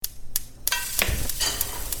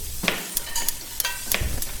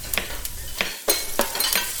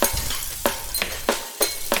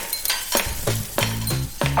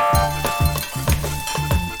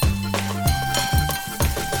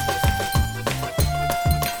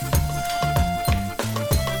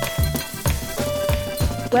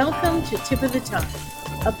Welcome to Tip of the Tongue,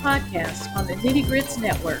 a podcast on the Nitty Grits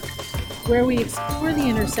Network, where we explore the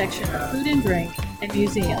intersection of food and drink and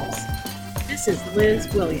museums. This is Liz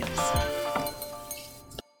Williams.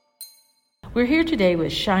 We're here today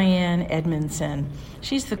with Cheyenne Edmondson.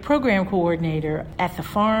 She's the program coordinator at the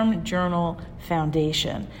Farm Journal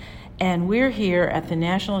Foundation, and we're here at the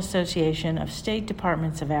National Association of State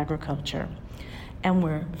Departments of Agriculture. And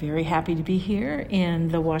we're very happy to be here in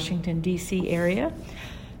the Washington, D.C. area.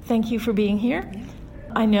 Thank you for being here.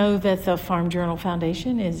 I know that the Farm Journal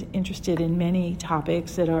Foundation is interested in many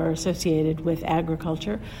topics that are associated with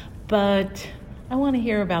agriculture, but I want to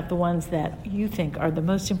hear about the ones that you think are the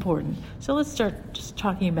most important. So let's start just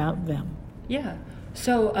talking about them. Yeah.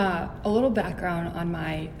 So a little background on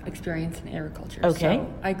my experience in agriculture. Okay.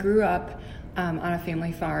 So I grew up on a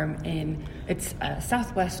family farm in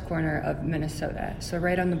southwest corner of Minnesota, so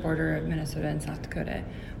right on the border of Minnesota and South Dakota.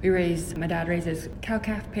 My dad raises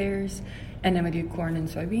cow-calf pairs, and then we do corn and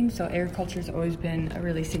soybeans, so agriculture has always been a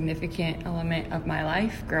really significant element of my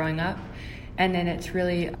life growing up, and then it's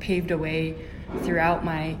really paved a way throughout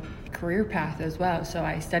my career path as well. So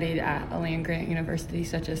I studied at a land-grant university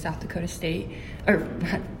such as South Dakota State,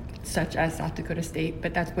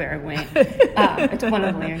 but that's where I went. It's one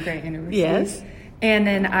of the land-grant universities. Yes. And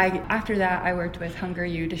then after that, I worked with Hunger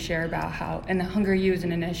U to share about and the Hunger U is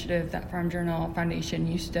an initiative that Farm Journal Foundation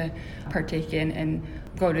used to partake in and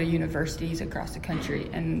go to universities across the country.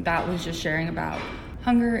 And that was just sharing about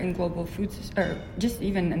hunger and global food, or just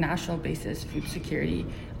even a national basis food security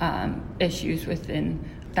issues within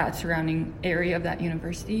that surrounding area of that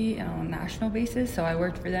university on a national basis. So I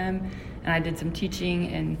worked for them, and I did some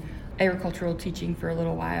teaching and agricultural teaching for a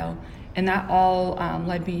little while. And that all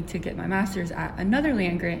led me to get my master's at another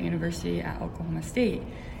land-grant university at Oklahoma State.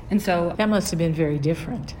 And so That must have been very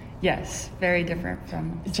different. yes, very different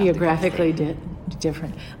from Geographically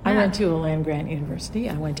different. Yeah. I went to a land-grant university.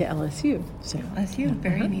 I went to LSU. So LSU,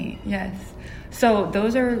 very neat, yes. So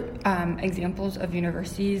those are examples of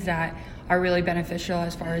universities that are really beneficial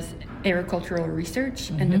as far as agricultural research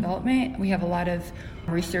and development. We have a lot of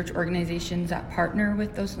research organizations that partner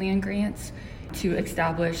with those land grants to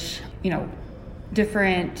establish,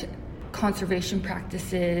 different conservation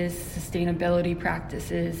practices, sustainability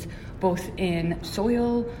practices, both in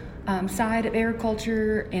soil side of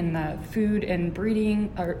agriculture, in the food and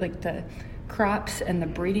breeding, or like the crops and the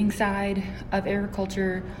breeding side of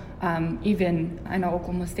agriculture. Even I know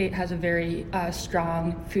Oklahoma State has a very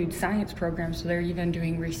strong food science program, so they're even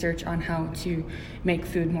doing research on how to make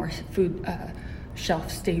food more shelf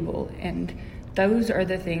stable. And those are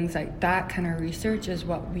the things, like that kind of research is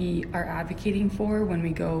what we are advocating for when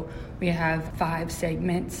we go. We have 5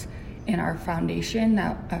 segments in our foundation,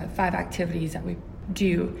 5 activities that we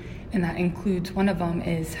do, and that includes, one of them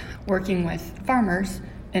is working with farmers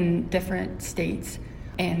in different states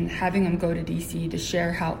and having them go to DC to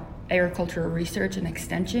share how agricultural research and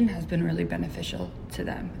extension has been really beneficial to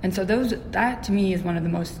them. And so that to me is one of the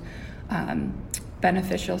most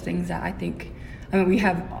beneficial things that I think, we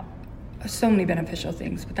have so many beneficial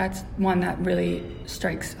things, but that's one that really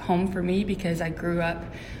strikes home for me because I grew up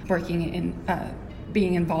working in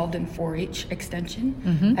being involved in 4-H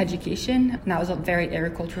extension education, and that was very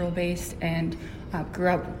agricultural based, and grew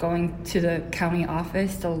up going to the county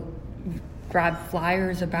office to grab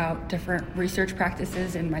flyers about different research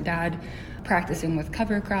practices, and my dad practicing with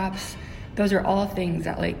cover crops. Those are all things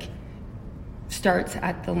that starts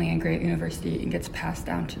at the land-grant university and gets passed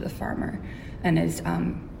down to the farmer, and is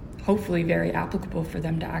hopefully very applicable for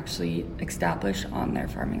them to actually establish on their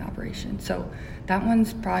farming operation. So that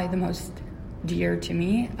one's probably the most dear to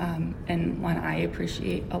me, and one I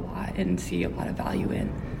appreciate a lot and see a lot of value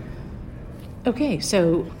in. Okay,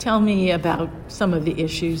 so tell me about some of the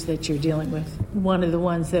issues that you're dealing with. One of the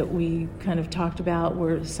ones that we kind of talked about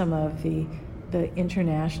were some of the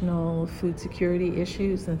international food security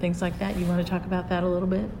issues and things like that. You want to talk about that a little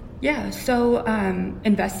bit? Yeah, so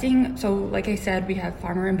investing, so like I said, we have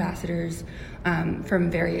farmer ambassadors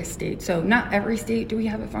from various states. So not every state do we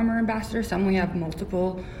have a farmer ambassador. Some we have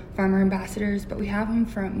multiple farmer ambassadors, but we have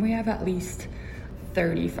at least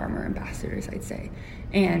 30 farmer ambassadors, I'd say.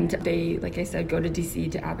 And they, like I said, go to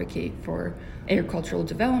DC to advocate for agricultural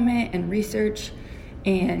development and research.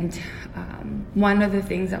 And one of the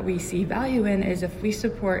things that we see value in is if we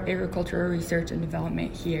support agricultural research and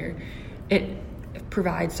development here, it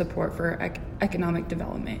provides support for economic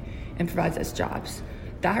development and provides us jobs.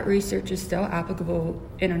 That research is still applicable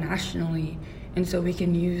internationally, and so we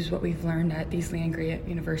can use what we've learned at these land-grant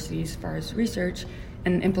universities as far as research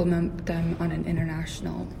and implement them on an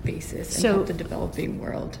international basis and help the developing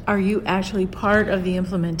world. Are you actually part of the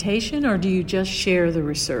implementation, or do you just share the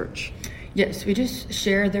research? Yes, we just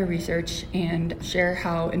share the research and share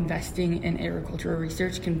how investing in agricultural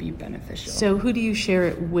research can be beneficial. So who do you share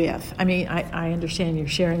it with? I mean, I understand you're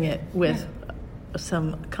sharing it with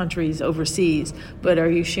some countries overseas, but are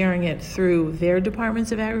you sharing it through their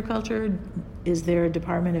departments of agriculture? Is there a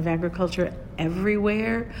Department of Agriculture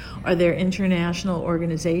everywhere? Are there international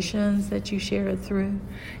organizations that you share it through?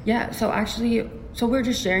 Yeah, so we're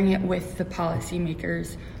just sharing it with the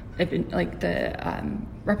policymakers, like the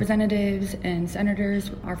representatives and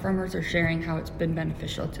senators. Our farmers are sharing how it's been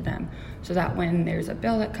beneficial to them, so that when there's a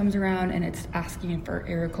bill that comes around and it's asking for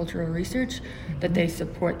agricultural research, that they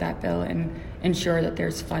support that bill and ensure that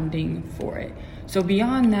there's funding for it. So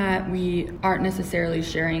beyond that, we aren't necessarily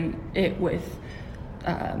sharing it with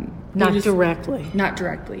Not directly.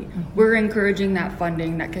 Mm-hmm. We're encouraging that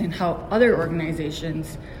funding that can help other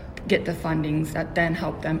organizations get the fundings that then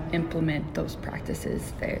help them implement those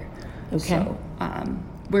practices there. Okay. So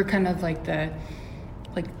we're kind of like the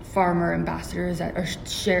farmer ambassadors that are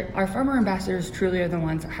our farmer ambassadors truly are the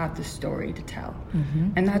ones that have the story to tell.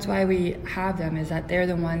 Mm-hmm. And that's why we have them, is that they're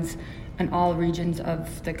the ones in all regions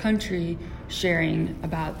of the country sharing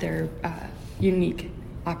about their unique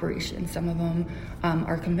operations. Some of them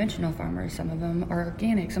are conventional farmers, some of them are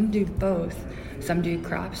organic, some do both. Some do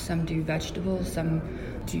crops, some do vegetables, some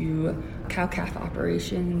do cow-calf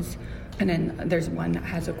operations, and then there's one that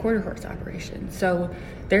has a quarter horse operation. So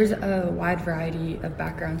there's a wide variety of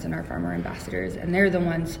backgrounds in our farmer ambassadors, and they're the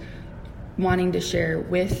ones wanting to share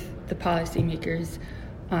with the policymakers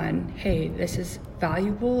on, hey, this is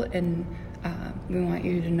valuable, and we want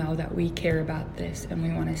you to know that we care about this, and we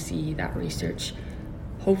want to see that research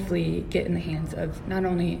hopefully get in the hands of not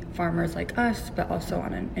only farmers like us, but also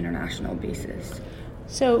on an international basis.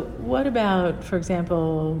 So what about, for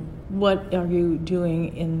example, what are you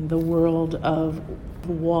doing in the world of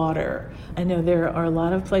water? I know there are a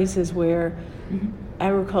lot of places where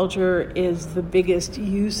agriculture is the biggest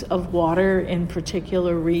use of water in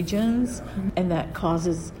particular regions, and that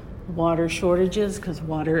causes water shortages because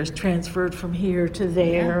water is transferred from here to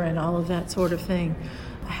there and all of that sort of thing.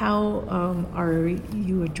 How are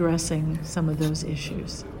you addressing some of those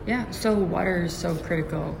issues? Yeah, so water is so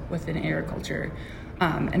critical within agriculture.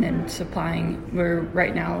 And then supplying, we're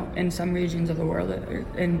right now in some regions of the world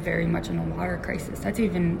in very much in a water crisis. That's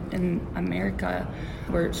even in America,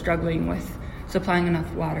 we're struggling with supplying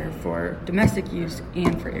enough water for domestic use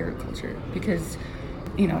and for agriculture, because,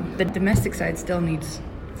 you know, the domestic side still needs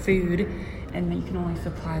food, and you can only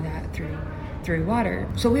supply that through water.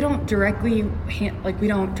 So we don't directly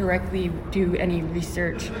do any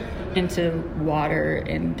research into water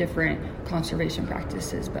and different conservation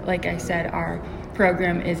practices. But like I said, our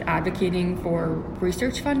program is advocating for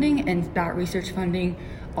research funding, and that research funding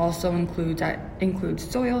also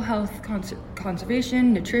includes soil health,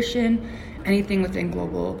 conservation, nutrition, anything within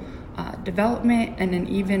global development, and then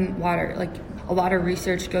even water. Like, a lot of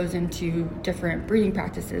research goes into different breeding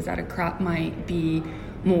practices that a crop might be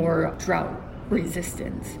more drought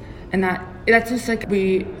resistance, and that's just like,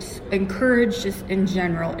 we encourage just in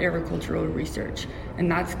general agricultural research, and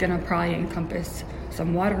that's going to probably encompass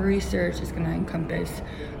some water research. It's going to encompass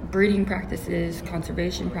breeding practices,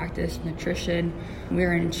 conservation practice, nutrition.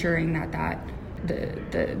 We're ensuring that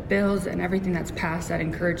the bills and everything that's passed that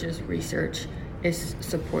encourages research is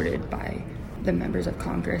supported by the members of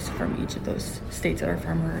Congress from each of those states that our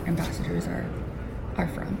farmer ambassadors are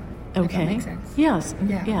from. Okay. That makes sense. Yes.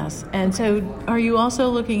 Yeah. Yes. And so, are you also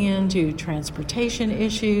looking into transportation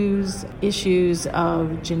issues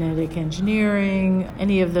of genetic engineering,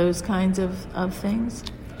 any of those kinds of things?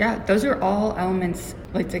 Yeah, those are all elements.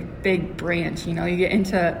 Like, it's a big branch. You know, you get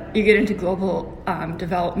into global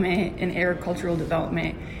development and agricultural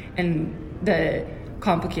development, and the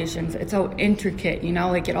complications. It's so intricate, you know,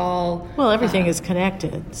 like it all. Well, everything is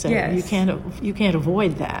connected, so yes. you can't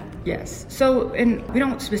avoid that. Yes. So, and we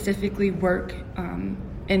don't specifically work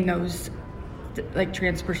in those, like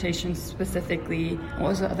transportation specifically. What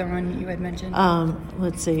was the other one you had mentioned?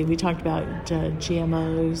 Let's see. We talked about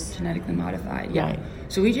GMOs, genetically modified. Yeah. Right.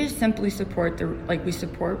 So we just simply support we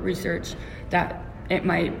support research that. It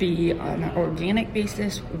might be on an organic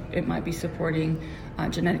basis. It might be supporting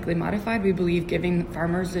genetically modified. We believe giving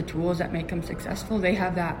farmers the tools that make them successful, they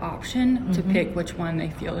have that option to pick which one they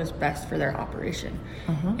feel is best for their operation.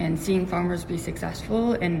 And seeing farmers be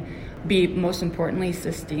successful and be, most importantly,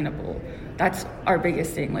 sustainable. That's our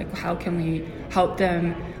biggest thing. Like, how can we help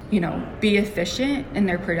them, you know, be efficient in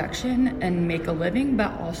their production and make a living,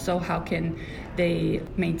 but also how can they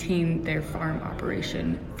maintain their farm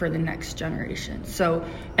operation for the next generation. So,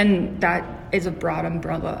 and that is a broad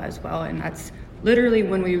umbrella as well. And that's literally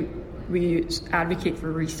when we advocate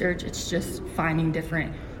for research, it's just finding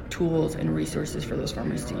different tools and resources for those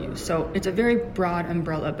farmers to use. So it's a very broad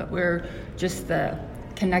umbrella, but we're just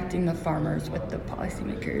connecting the farmers with the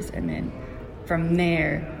policymakers. And then from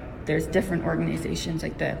there, there's different organizations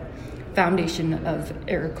like the Foundation of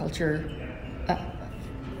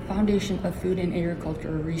Food and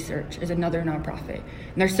Agricultural Research is another nonprofit.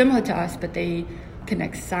 And they're similar to us, but they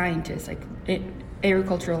connect scientists, like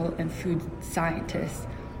agricultural and food scientists,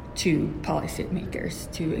 to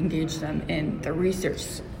policymakers to engage them in the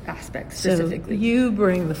research aspects specifically. So you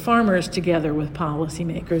bring the farmers together with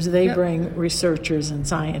policymakers. They bring researchers and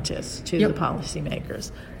scientists to the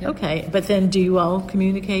policymakers. Okay, but then do you all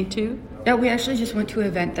communicate too? Yeah, we actually just went to an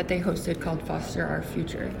event that they hosted called Foster Our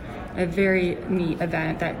Future. A very neat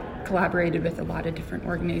event that collaborated with a lot of different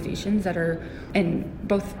organizations that are in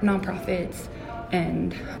both nonprofits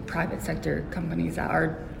and private sector companies that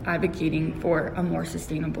are advocating for a more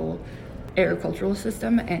sustainable agricultural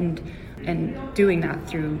system and doing that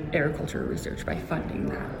through agricultural research by funding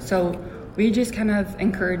that. So we just kind of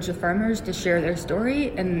encourage the farmers to share their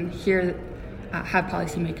story and have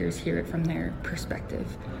policymakers hear it from their perspective.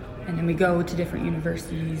 And then we go to different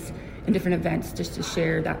universities and different events just to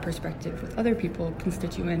share that perspective with other people,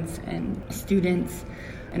 constituents and students,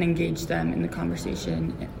 and engage them in the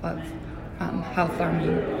conversation of how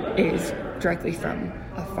farming is directly from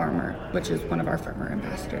a farmer, which is one of our farmer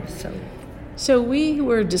ambassadors. So we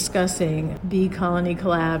were discussing bee colony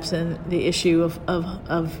collapse and the issue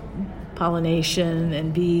of pollination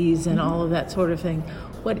and bees and all of that sort of thing.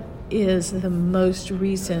 What is the most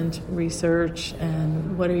recent research,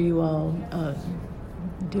 and what are you all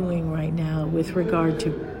doing right now with regard to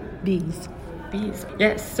bees? Bees,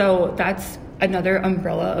 yes. So that's another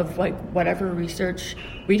umbrella of like whatever research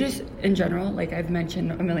we just in general, like I've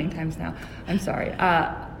mentioned a million times now, I'm sorry,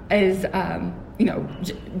 is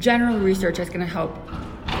general research that's going to help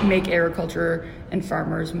make agriculture and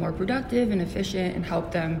farmers more productive and efficient and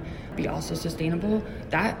help them be also sustainable.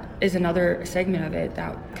 That is another segment of it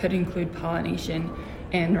that could include pollination.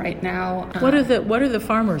 And right now, what are the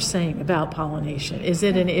farmers saying about pollination? Is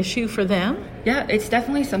it an issue for them? Yeah, it's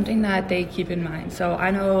definitely something that they keep in mind. So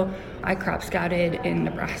I know I crop scouted in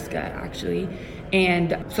Nebraska actually,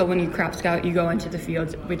 and so when you crop scout, you go into the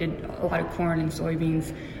fields. We did a lot of corn and soybeans,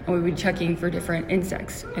 and we would be checking for different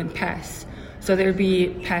insects and pests. So there'd be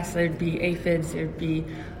pests, there'd be aphids, there'd be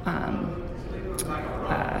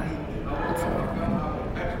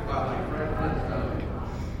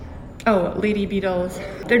lady beetles.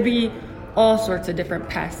 There'd be all sorts of different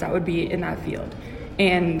pests that would be in that field,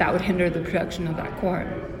 and that would hinder the production of that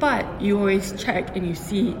corn. But you always check and you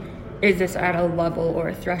see, is this at a level or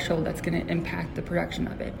a threshold that's going to impact the production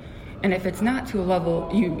of it? And if it's not to a level,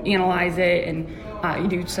 you analyze it and you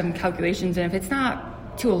do some calculations. And if it's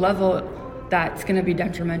not to a level that's going to be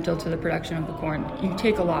detrimental to the production of the corn, you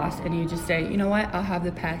take a loss and you just say, you know what, I'll have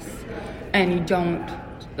the pests. And you don't.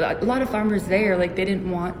 A lot of farmers there, like they didn't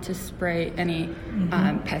want to spray any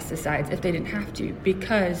pesticides if they didn't have to,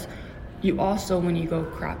 because you also, when you go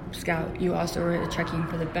crop scout, you also are checking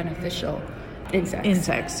for the beneficial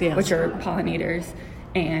insects, yes, which are pollinators,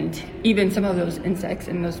 and even some of those insects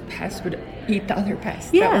and those pests would eat the other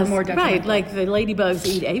pests that were more detrimental. Right, like the ladybugs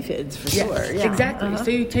eat aphids for sure. Yeah. Exactly. So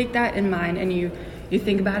you take that in mind and you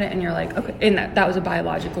think about it and you're like, okay, and that was a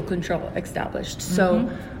biological control established. So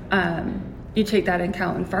you take that into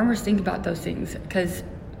account, and farmers think about those things because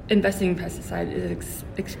investing in pesticide is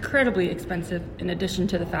incredibly expensive, in addition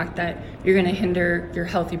to the fact that you're going to hinder your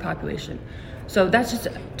healthy population. So that's just,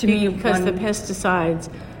 to me, because the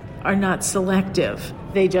pesticides are not selective;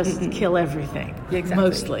 they just kill everything.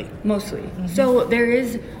 Exactly. Mostly. So there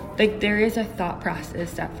is a thought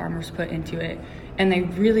process that farmers put into it, and they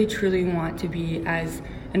really truly want to be as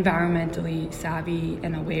environmentally savvy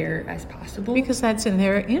and aware as possible, because that's in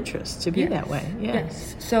their interest to be that way.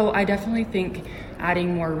 Yes. So I definitely think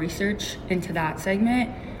adding more research into that segment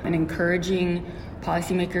and encouraging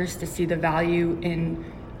policymakers to see the value in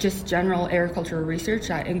just general agricultural research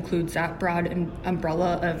that includes that broad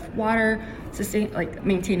umbrella of water,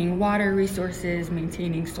 maintaining water resources,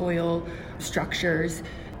 maintaining soil structures,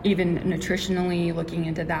 even nutritionally looking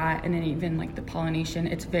into that, and then even like the pollination.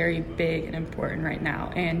 It's very big and important right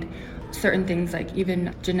now. And certain things like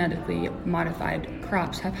even genetically modified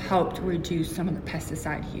crops have helped reduce some of the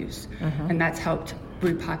pesticide use, and that's helped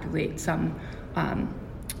repopulate some.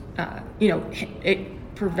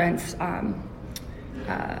 It prevents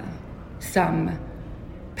some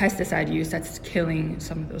pesticide use that's killing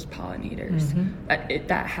some of those pollinators.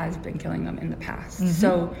 That has been killing them in the past.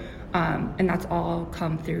 So, and that's all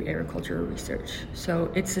come through agricultural research.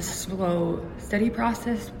 So it's a slow, steady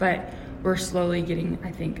process, but we're slowly getting,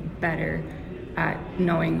 I think, better at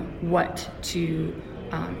knowing what to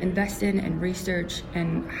invest in and research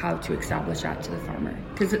and how to establish that to the farmer.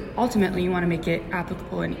 Because ultimately you want to make it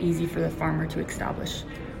applicable and easy for the farmer to establish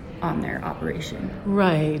on their operation.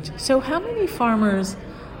 Right. So how many farmers,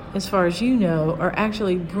 as far as you know, are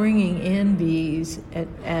actually bringing in bees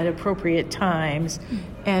at appropriate times,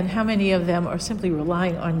 and how many of them are simply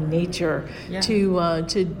relying on nature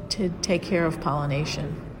to take care of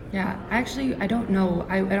pollination? Yeah, actually, I don't know.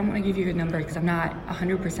 I don't want to give you a number because I'm not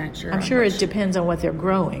 100% sure. I'm sure it depends on what they're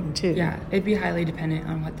growing, too. Yeah, it'd be highly dependent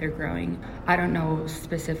on what they're growing. I don't know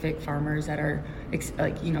specific farmers that are,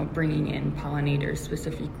 bringing in pollinators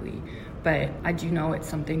specifically, but I do know it's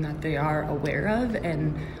something that they are aware of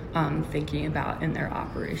and thinking about in their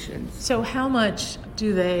operations. So how much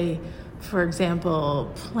do they, for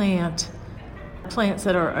example, plants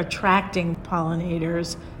that are attracting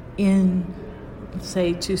pollinators in,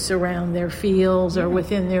 say, to surround their fields or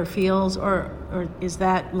within their fields, or is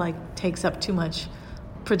that takes up too much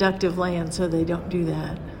productive land so they don't do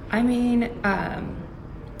that? I mean,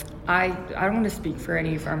 I don't want to speak for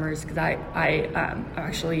any farmers because I'm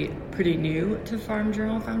actually pretty new to Farm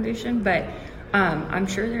Journal Foundation, but I'm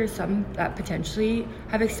sure there's some that potentially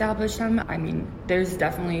have established them. I mean, there's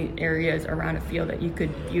definitely areas around a field that you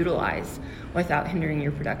could utilize without hindering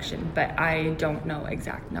your production, but I don't know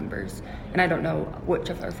exact numbers, and I don't know which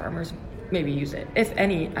of our farmers maybe use it, if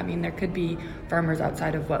any. I mean, there could be farmers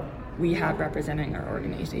outside of what we have representing our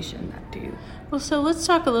organization that do. Well, so let's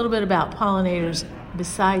talk a little bit about pollinators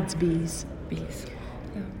besides bees. Bees.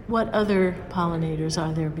 Yeah. What other pollinators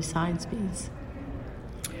are there besides bees?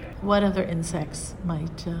 What other insects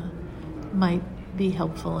might be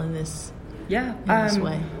helpful in this? Yeah, this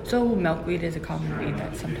way. So milkweed is a common weed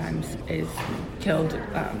that sometimes is killed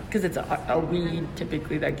because it's a weed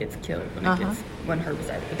typically that gets killed when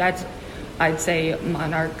herbicide. But I'd say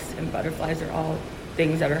monarchs and butterflies are all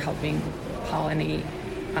things that are helping pollinate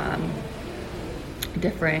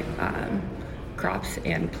different crops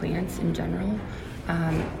and plants in general.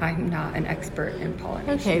 I'm not an expert in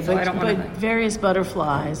pollination. Okay, so but various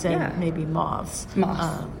butterflies and maybe moths.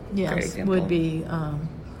 Yes, would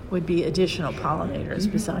be additional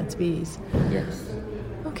pollinators besides bees. Yes.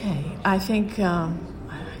 Okay, I think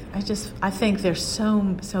I think there's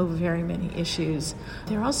so very many issues.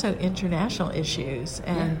 There are also international issues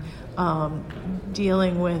and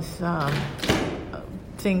dealing with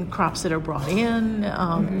crops that are brought in,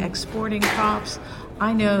 exporting crops.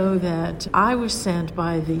 I know that I was sent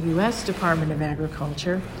by the U.S. Department of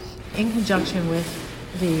Agriculture in conjunction with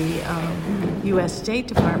the U.S. State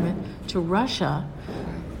Department to Russia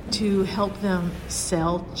to help them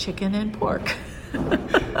sell chicken and pork.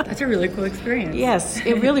 That's a really cool experience. Yes,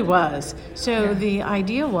 it really was. So the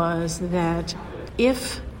idea was that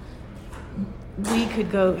if we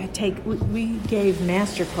could we gave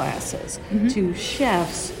master classes to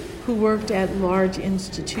chefs who worked at large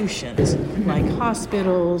institutions like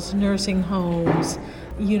hospitals, nursing homes,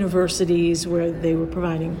 universities where they were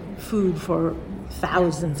providing food for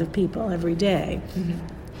thousands of people every day.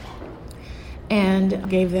 And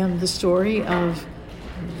gave them the story of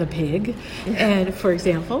the pig, and for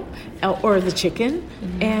example, or the chicken,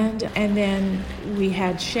 and then we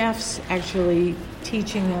had chefs actually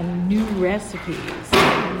teaching them new recipes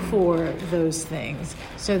for those things,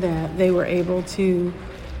 so that they were able to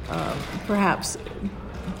perhaps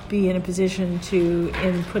be in a position to,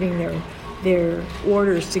 in putting their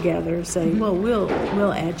orders together, say, well,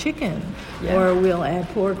 we'll add chicken or we'll add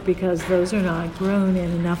pork because those are not grown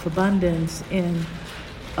in enough abundance in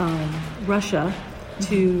Russia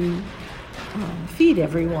to feed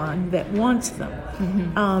everyone that wants them.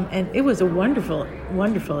 And it was a wonderful,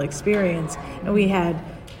 wonderful experience. And we had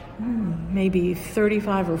maybe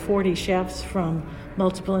 35 or 40 chefs from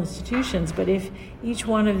multiple institutions, but if each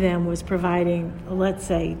one of them was providing, let's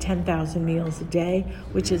say, 10,000 meals a day,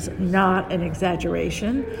 which is not an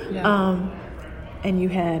exaggeration, and you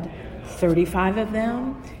had 35 of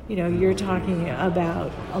them, you're talking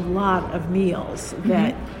about a lot of meals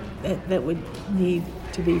that would need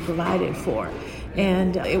to be provided for.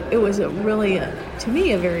 And it was to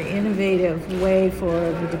me, a very innovative way for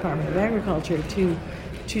the Department of Agriculture to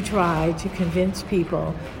try to convince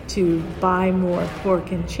people to buy more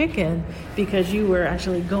pork and chicken, because you were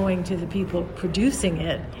actually going to the people producing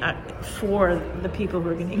it for the people who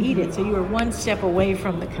are going to eat it. So you were one step away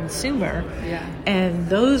from the consumer. And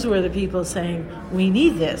those were the people saying, we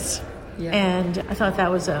need this. Yeah. And I thought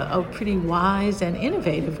that was a pretty wise and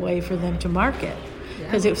innovative way for them to market,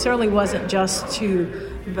 because it certainly wasn't just to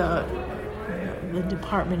the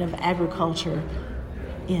Department of Agriculture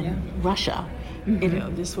in Russia.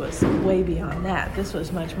 This was way beyond that. This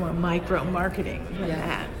was much more micro marketing than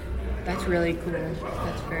that. That's really cool.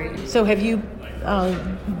 That's very interesting. So have you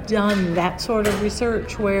done that sort of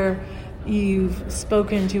research where you've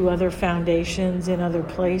spoken to other foundations in other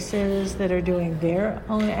places that are doing their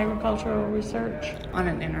own agricultural research? On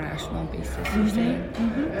an international basis, you're saying?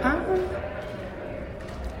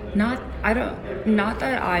 Not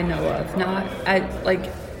that I know of.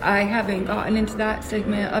 I haven't gotten into that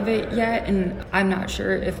segment of it yet, and I'm not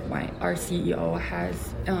sure if our CEO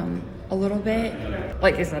has a little bit.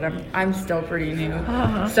 Like I said, I'm still pretty new,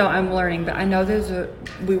 so I'm learning. But I know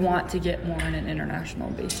we want to get more on an international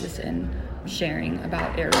basis and sharing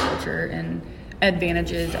about agriculture and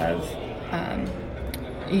advantages of,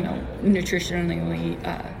 nutritionally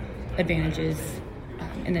advantages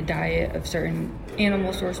in the diet of certain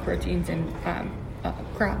animal source proteins and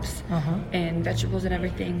crops and vegetables and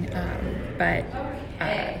everything, but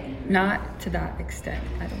not to that extent,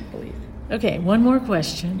 I don't believe. Okay, one more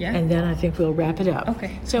question, and then I think we'll wrap it up.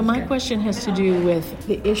 Okay. So my question has to do with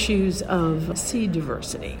the issues of seed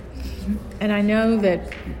diversity. And I know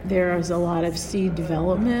that there is a lot of seed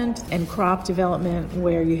development and crop development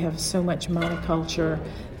where you have so much monoculture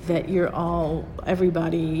that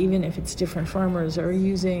everybody, even if it's different farmers, are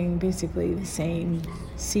using basically the same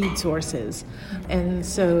seed sources. And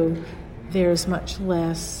so there's much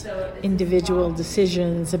less individual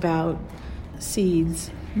decisions about seeds.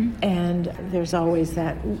 And there's always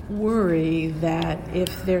that worry that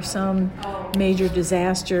if there's some major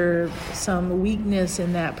disaster, some weakness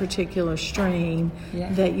in that particular strain,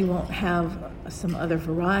 that you won't have some other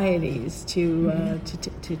varieties to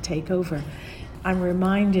take over. I'm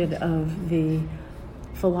reminded of the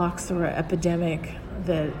phylloxera epidemic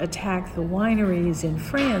that attacked the wineries in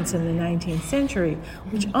France in the 19th century,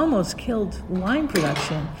 which almost killed wine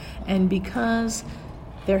production. And because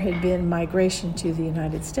there had been migration to the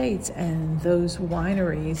United States, and those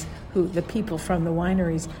wineries, the people from the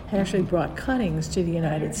wineries had actually brought cuttings to the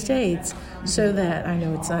United States, so that, I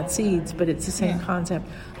know it's not seeds, but it's the same concept,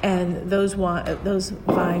 and those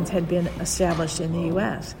vines had been established in the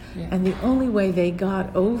U.S. And the only way they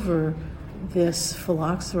got over this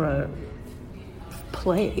phylloxera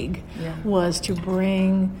plague was to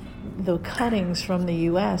bring the cuttings from the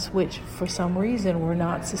U.S., which for some reason were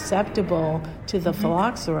not susceptible to the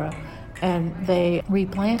phylloxera, and they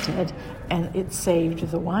replanted, and it saved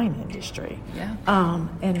the wine industry.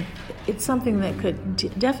 And it's something that could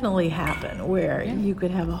definitely happen, where you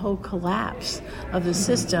could have a whole collapse of the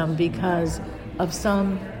system because of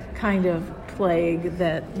some kind of plague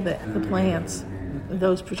that the plants,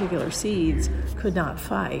 those particular seeds, could not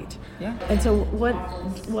fight. And so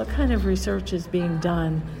what kind of research is being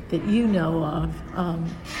done that you know of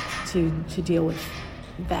to deal with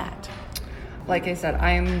that? Like I said,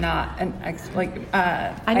 I am not an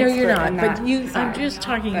I know you're not, but I'm just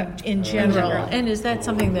talking in general. And is that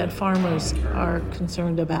something that farmers are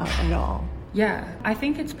concerned about at all? Yeah, I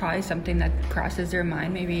think it's probably something that crosses their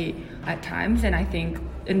mind maybe at times, and I think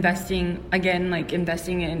investing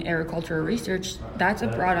in agricultural research, that's a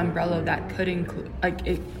broad umbrella that could include,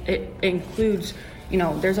 it includes,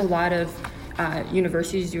 there's a lot of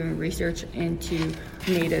universities doing research into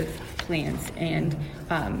native plants and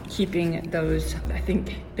keeping those, I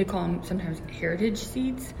think they call them sometimes heritage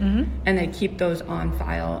seeds, and they keep those on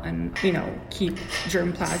file and, keep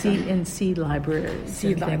germplasm. Seed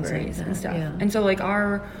libraries. And stuff. And so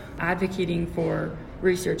our advocating for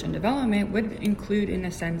research and development would include, in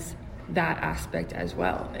a sense, that aspect as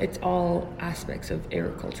well. It's all aspects of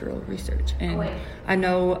agricultural research. And I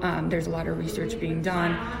know there's a lot of research being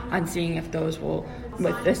done on seeing if those will,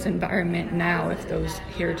 with this environment now, if those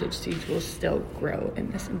heritage seeds will still grow in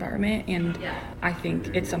this environment. And I think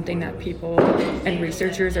it's something that people and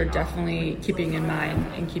researchers are definitely keeping in mind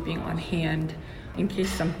and keeping on hand in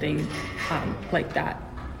case something like that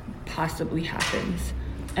possibly happens.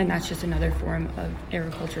 And that's just another form of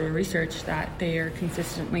agricultural research that they are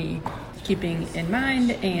consistently keeping in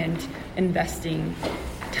mind and investing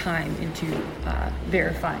time into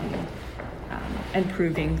verifying and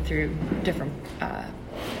proving through different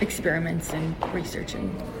experiments and research.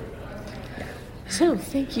 So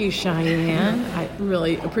thank you, Cheyenne. I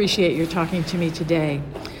really appreciate your talking to me today.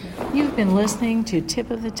 You've been listening to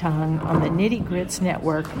Tip of the Tongue on the Nitty Grits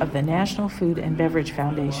Network of the National Food and Beverage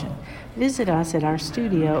Foundation. Visit us at our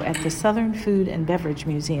studio at the Southern Food and Beverage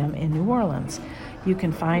Museum in New Orleans. You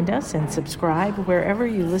can find us and subscribe wherever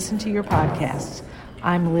you listen to your podcasts.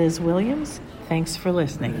 I'm Liz Williams. Thanks for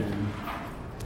listening.